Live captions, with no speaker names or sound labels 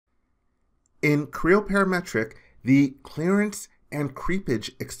In Creo Parametric, the Clearance and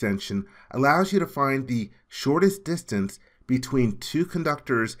Creepage extension allows you to find the shortest distance between two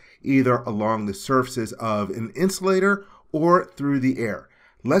conductors either along the surfaces of an insulator or through the air.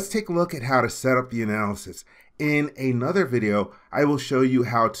 Let's take a look at how to set up the analysis. In another video, I will show you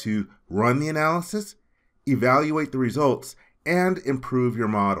how to run the analysis, evaluate the results, and improve your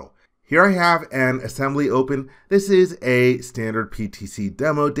model. Here I have an assembly open. This is a standard PTC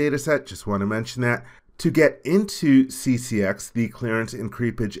demo dataset, just want to mention that. To get into CCX, the Clearance and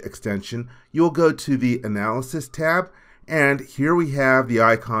Creepage Extension, you'll go to the Analysis tab, and here we have the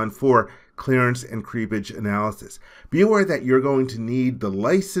icon for Clearance and Creepage Analysis. Be aware that you're going to need the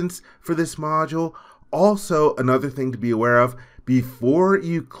license for this module. Also, another thing to be aware of, before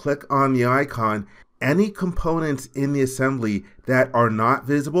you click on the icon, any components in the assembly that are not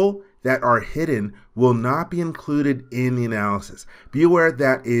visible, that are hidden, will not be included in the analysis. Be aware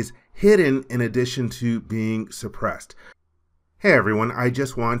that is hidden in addition to being suppressed. Hey everyone, I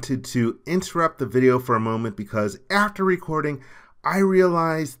just wanted to interrupt the video for a moment because after recording, I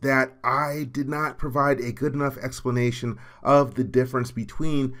realized that I did not provide a good enough explanation of the difference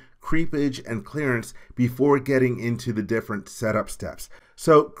between creepage and clearance before getting into the different setup steps.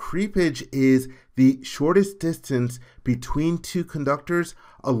 So creepage is the shortest distance between two conductors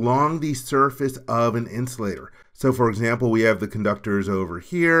along the surface of an insulator. So for example, we have the conductors over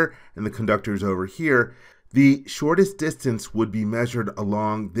here and the conductors over here. The shortest distance would be measured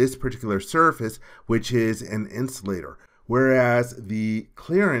along this particular surface, which is an insulator. Whereas the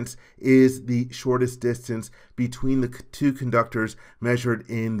clearance is the shortest distance between the two conductors measured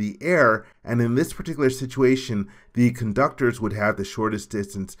in the air. And in this particular situation, the conductors would have the shortest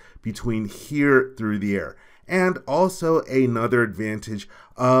distance between here through the air. And also another advantage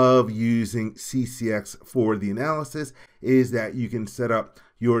of using CCX for the analysis is that you can set up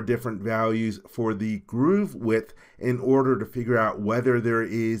your different values for the groove width in order to figure out whether there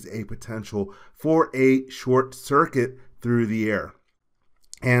is a potential for a short circuit through the air.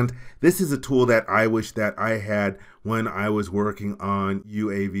 And this is a tool that I wish that I had when I was working on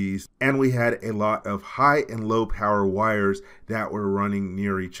UAVs, and we had a lot of high and low power wires that were running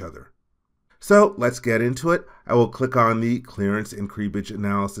near each other. So let's get into it. I will click on the Clearance and Creepage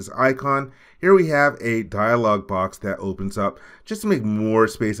Analysis icon. Here we have a dialog box that opens up. Just to make more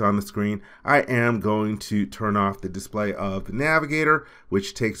space on the screen, I am going to turn off the display of the navigator,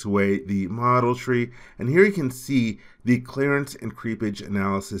 which takes away the model tree. And here you can see the Clearance and Creepage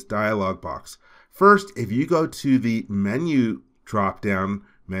Analysis dialog box. First, if you go to the menu drop-down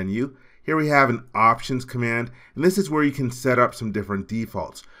menu, here we have an options command, and this is where you can set up some different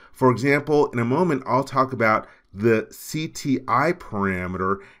defaults. For example, in a moment, I'll talk about the CTI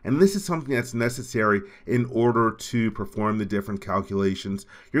parameter, and this is something that's necessary in order to perform the different calculations.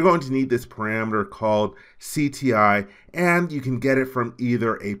 You're going to need this parameter called CTI, and you can get it from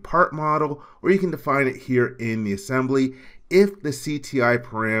either a part model or you can define it here in the assembly. If the CTI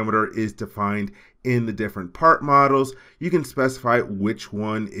parameter is defined in the different part models, you can specify which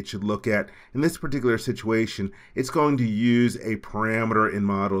one it should look at. In this particular situation, it's going to use a parameter in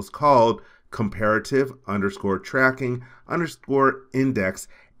models called Comparative Tracking Index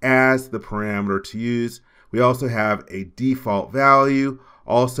as the parameter to use. We also have a default value,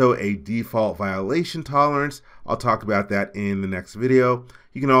 also a default violation tolerance. I'll talk about that in the next video.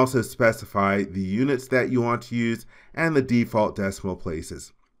 You can also specify the units that you want to use and the default decimal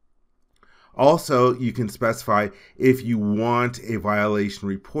places. Also, you can specify if you want a violation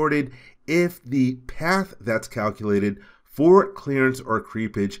reported, if the path that's calculated for clearance or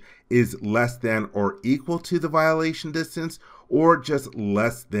creepage is less than or equal to the violation distance, or just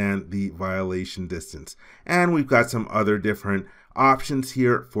less than the violation distance. And we've got some other different options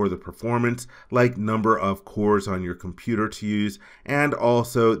here for the performance, like number of cores on your computer to use, and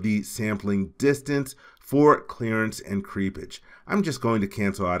also the sampling distance for clearance and creepage. I'm just going to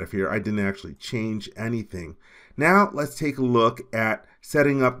cancel out of here. I didn't actually change anything. Now let's take a look at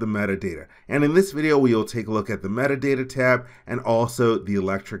setting up the metadata. And in this video, we will take a look at the Metadata tab and also the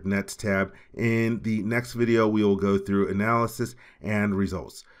Electric Nets tab. In the next video, we will go through analysis and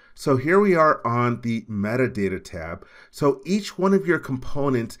results. So here we are on the Metadata tab. So each one of your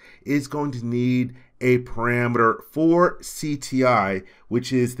components is going to need a parameter for CTI,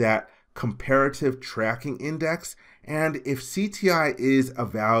 which is that Comparative Tracking Index. And if CTI is a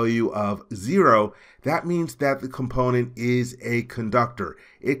value of 0, that means that the component is a conductor.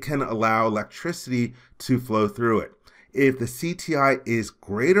 It can allow electricity to flow through it. If the CTI is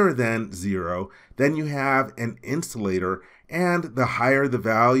greater than 0, then you have an insulator, and the higher the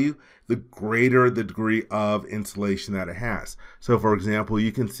value, the greater the degree of insulation that it has. So for example,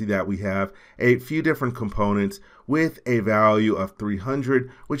 you can see that we have a few different components with a value of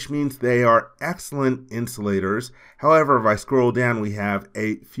 300, which means they are excellent insulators. However, if I scroll down, we have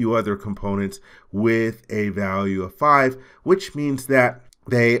a few other components with a value of 5, which means that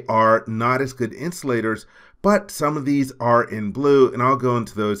they are not as good insulators, but some of these are in blue, and I'll go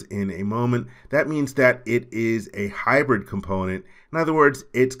into those in a moment. That means that it is a hybrid component. In other words,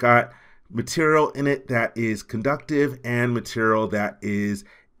 it's got material in it that is conductive and material that is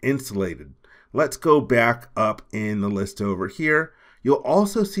insulated. Let's go back up in the list over here. You'll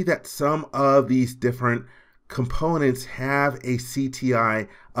also see that some of these different components have a CTI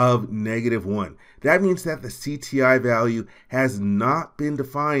of -1. That means that the CTI value has not been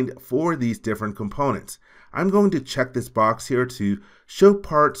defined for these different components. I'm going to check this box here to show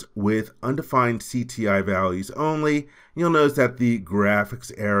parts with undefined CTI values only. You'll notice that the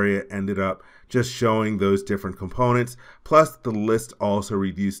graphics area ended up just showing those different components, plus the list also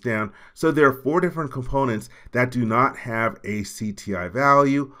reduced down. So there are 4 different components that do not have a CTI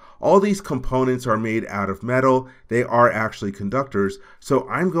value. All these components are made out of metal. They are actually conductors. So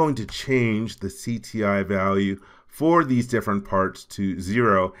I'm going to change the CTI value for these different parts to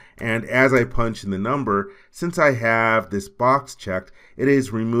 0, and as I punch in the number, since I have this box checked, it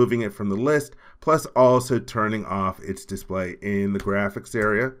is removing it from the list, plus also turning off its display in the graphics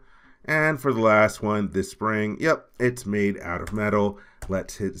area. And for the last one, this spring, yep, it's made out of metal.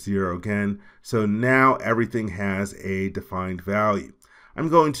 Let's hit 0 again. So now everything has a defined value. I'm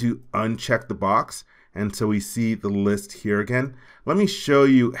going to uncheck the box, and so we see the list here again. Let me show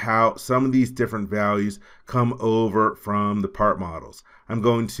you how some of these different values come over from the part models. I'm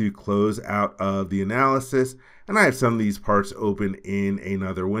going to close out of the analysis, and I have some of these parts open in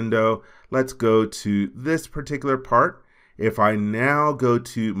another window. Let's go to this particular part. If I now go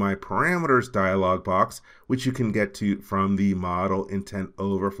to my parameters dialog box, which you can get to from the model intent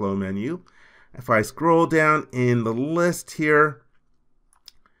overflow menu, if I scroll down in the list here,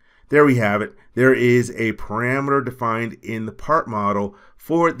 there we have it. There is a parameter defined in the part model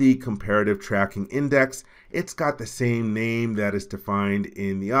for the Comparative Tracking Index. It's got the same name that is defined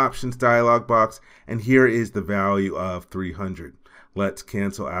in the options dialog box, and here is the value of 300. Let's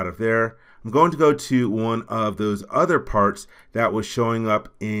cancel out of there. I'm going to go to one of those other parts that was showing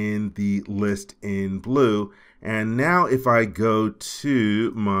up in the list in blue. And now if I go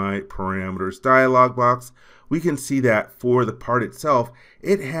to my parameters dialog box, we can see that for the part itself,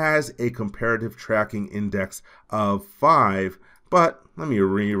 it has a comparative tracking index of 5, but let me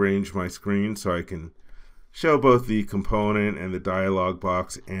rearrange my screen so I can show both the component and the dialog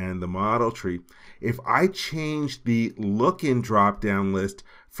box and the model tree. If I change the look-in drop-down list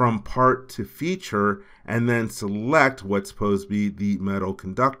from part to feature and then select what's supposed to be the metal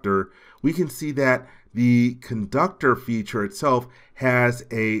conductor, we can see that the conductor feature itself has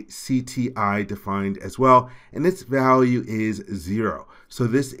a CTI defined as well, and its value is 0. So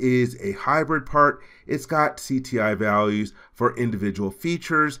this is a hybrid part. It's got CTI values for individual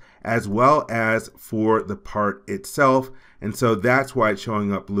features as well as for the part itself, and so that's why it's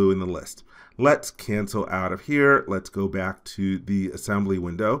showing up blue in the list. Let's cancel out of here. Let's go back to the assembly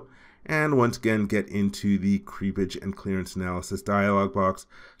window and once again get into the creepage and clearance analysis dialog box.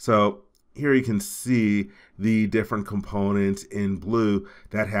 So here you can see the different components in blue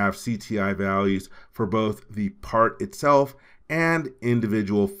that have CTI values for both the part itself and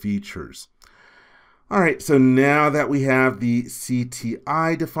individual features. All right, so now that we have the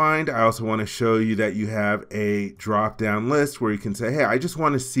CTI defined, I also want to show you that you have a drop-down list where you can say, hey, I just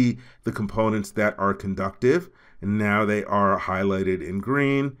want to see the components that are conductive, and now they are highlighted in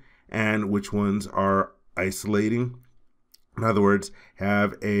green, and which ones are isolating. In other words,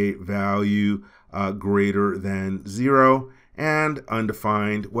 have a value greater than 0, and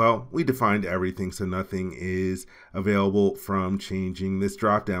undefined, well, we defined everything, so nothing is available from changing this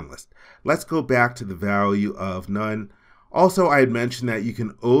drop-down list. Let's go back to the value of none. Also, I had mentioned that you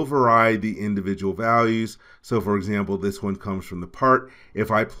can override the individual values. So for example, this one comes from the part.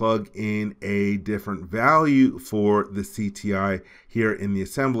 If I plug in a different value for the CTI here in the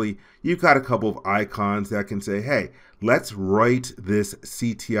assembly, you've got a couple of icons that can say, hey, let's write this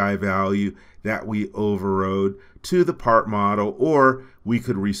CTI value that we overrode to the part model, or we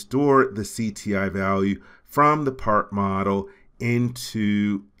could restore the CTI value from the part model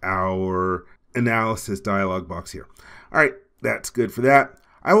into our analysis dialog box here. All right, that's good for that.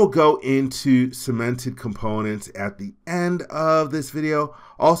 I will go into cemented components at the end of this video.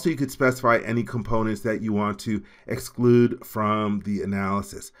 Also, you could specify any components that you want to exclude from the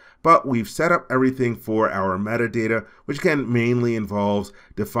analysis. But we've set up everything for our metadata, which again mainly involves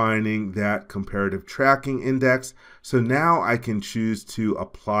defining that comparative tracking index. So now I can choose to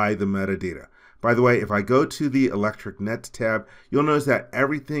apply the metadata. By the way, if I go to the Electric Nets tab, you'll notice that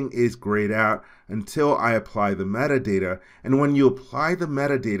everything is grayed out until I apply the metadata. And when you apply the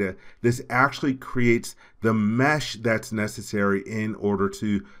metadata, this actually creates the mesh that's necessary in order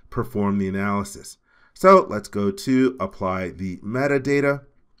to perform the analysis. So let's go to apply the metadata.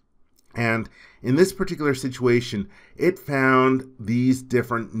 And in this particular situation, it found these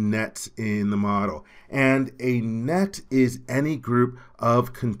different nets in the model. And a net is any group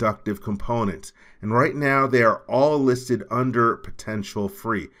of conductive components. And right now, they are all listed under potential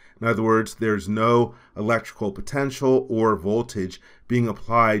free. In other words, there's no electrical potential or voltage being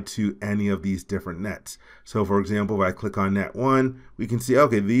applied to any of these different nets. So for example, if I click on net 1, we can see,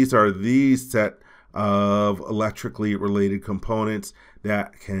 okay, these are these set of electrically related components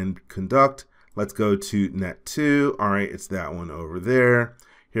that can conduct. Let's go to net 2. All right, it's that one over there.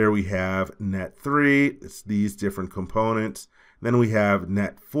 Here we have net 3. It's these different components. Then we have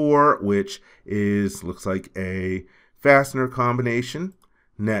net 4, which looks like a fastener combination.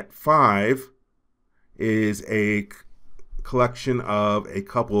 Net 5 is a collection of a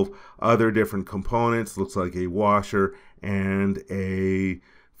couple of other different components. Looks like a washer and a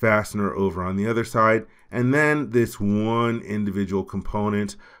fastener over on the other side, and then this one individual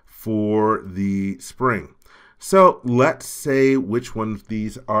component for the spring. So let's say which one of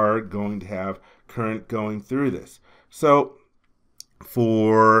these are going to have current going through this. So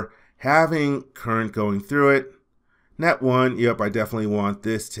for having current going through it, net 1, yep, I definitely want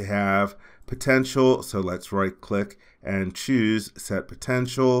this to have potential. So let's right click and choose set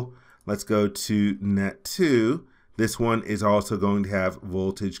potential. Let's go to net 2. This one is also going to have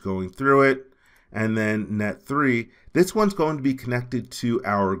voltage going through it. And then net 3, this one's going to be connected to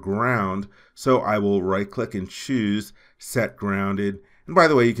our ground. So I will right click and choose set grounded. And by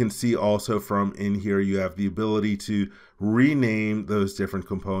the way, you can see also from in here, you have the ability to rename those different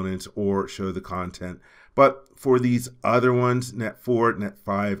components or show the content. But for these other ones, net 4, net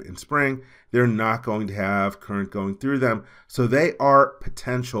 5, and spring, they're not going to have current going through them. So they are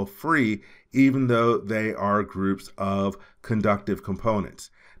potential free, even though they are groups of conductive components.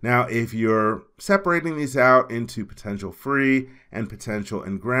 Now, if you're separating these out into potential free and potential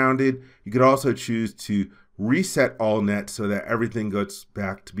and grounded, you could also choose to reset all nets so that everything goes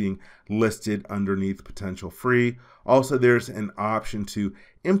back to being listed underneath potential free. Also, there's an option to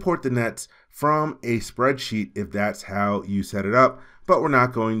import the nets from a spreadsheet if that's how you set it up, but we're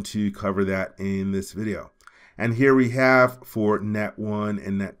not going to cover that in this video. And here we have for net 1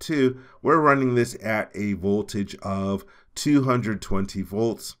 and net 2, we're running this at a voltage of 220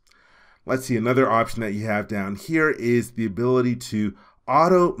 volts. Let's see, another option that you have down here is the ability to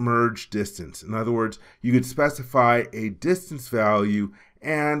auto merge distance. In other words, you could specify a distance value,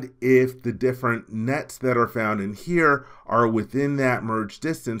 and if the different nets that are found in here are within that merge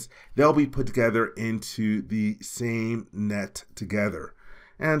distance, they'll be put together into the same net together.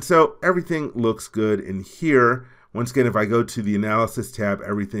 And so everything looks good in here. Once again, if I go to the Analysis tab,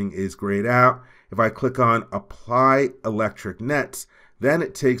 everything is grayed out. If I click on Apply Electric Nets, then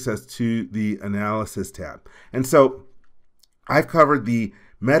it takes us to the Analysis tab. And so I've covered the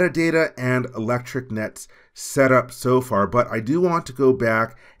metadata and electric nets setup so far, but I do want to go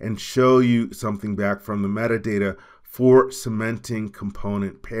back and show you something back from the metadata for cementing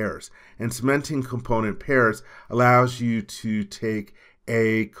component pairs. And cementing component pairs allows you to take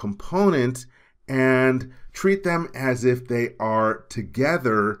a component and treat them as if they are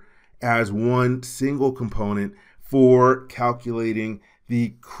together as one single component for calculating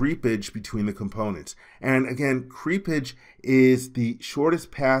the creepage between the components. And again, creepage is the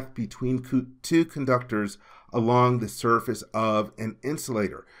shortest path between two conductors along the surface of an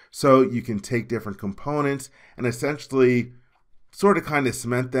insulator. So you can take different components and essentially sort of kind of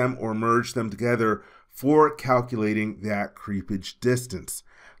cement them or merge them together for calculating that creepage distance.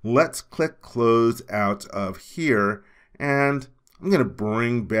 Let's click close out of here, and I'm going to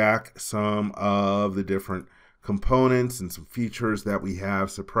bring back some of the different components and some features that we have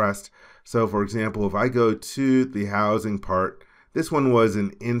suppressed. So for example, if I go to the housing part, this one was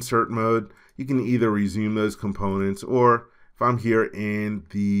in insert mode. You can either resume those components, or if I'm here in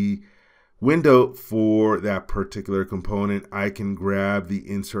the window for that particular component, I can grab the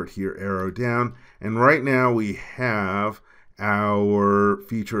insert here arrow down. And right now we have our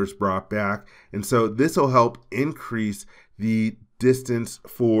features brought back. And so this will help increase the distance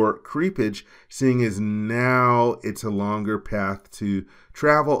for creepage, seeing as now it's a longer path to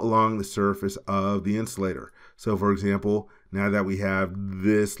travel along the surface of the insulator. So for example, now that we have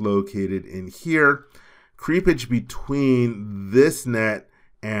this located in here, creepage between this net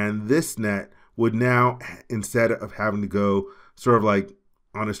and this net would now, instead of having to go sort of like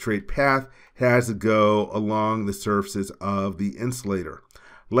on a straight path, has to go along the surfaces of the insulator.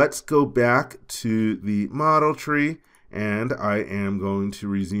 Let's go back to the model tree, and I am going to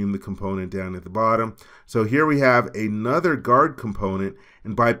resume the component down at the bottom. So here we have another guard component,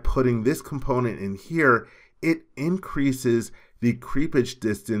 and by putting this component in here, it increases the creepage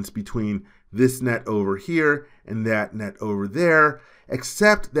distance between this net over here and that net over there,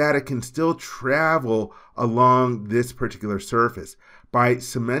 except that it can still travel along this particular surface. By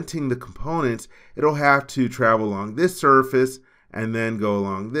cementing the components, it'll have to travel along this surface and then go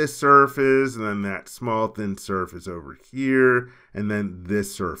along this surface and then that small thin surface over here and then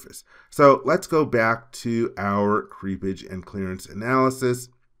this surface. So let's go back to our creepage and clearance analysis.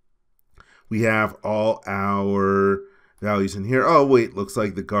 We have all our values in here. Oh wait, looks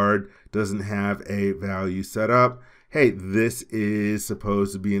like the guard doesn't have a value set up. Hey, this is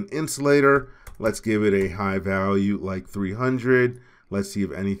supposed to be an insulator. Let's give it a high value like 300. Let's see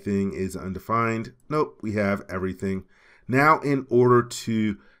if anything is undefined. Nope, we have everything. Now in order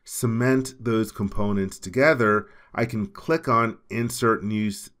to cement those components together, I can click on Insert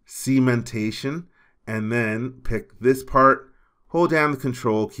New Cementation and then pick this part, hold down the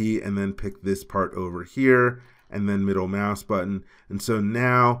Control key, and then pick this part over here, and then middle mouse button. And so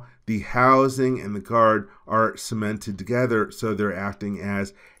now the housing and the guard are cemented together, so they're acting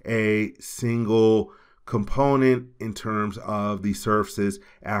as a single component in terms of the surfaces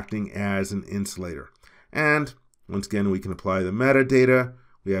acting as an insulator. And once again, we can apply the metadata.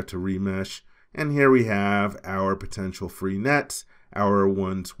 We have to remesh. And here we have our potential free nets, our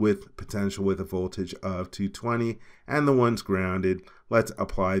ones with potential with a voltage of 220, and the ones grounded. Let's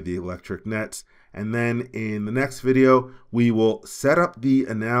apply the electric nets. And then in the next video, we will set up the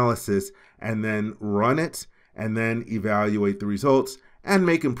analysis and then run it and then evaluate the results and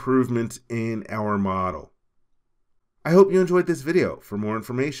make improvements in our model. I hope you enjoyed this video. For more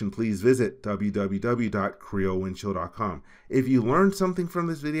information, please visit www.creowindshield.com. If you learned something from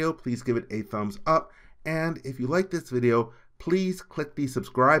this video, please give it a thumbs up. And if you like this video, please click the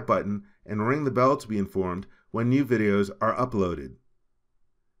subscribe button and ring the bell to be informed when new videos are uploaded.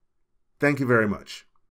 Thank you very much.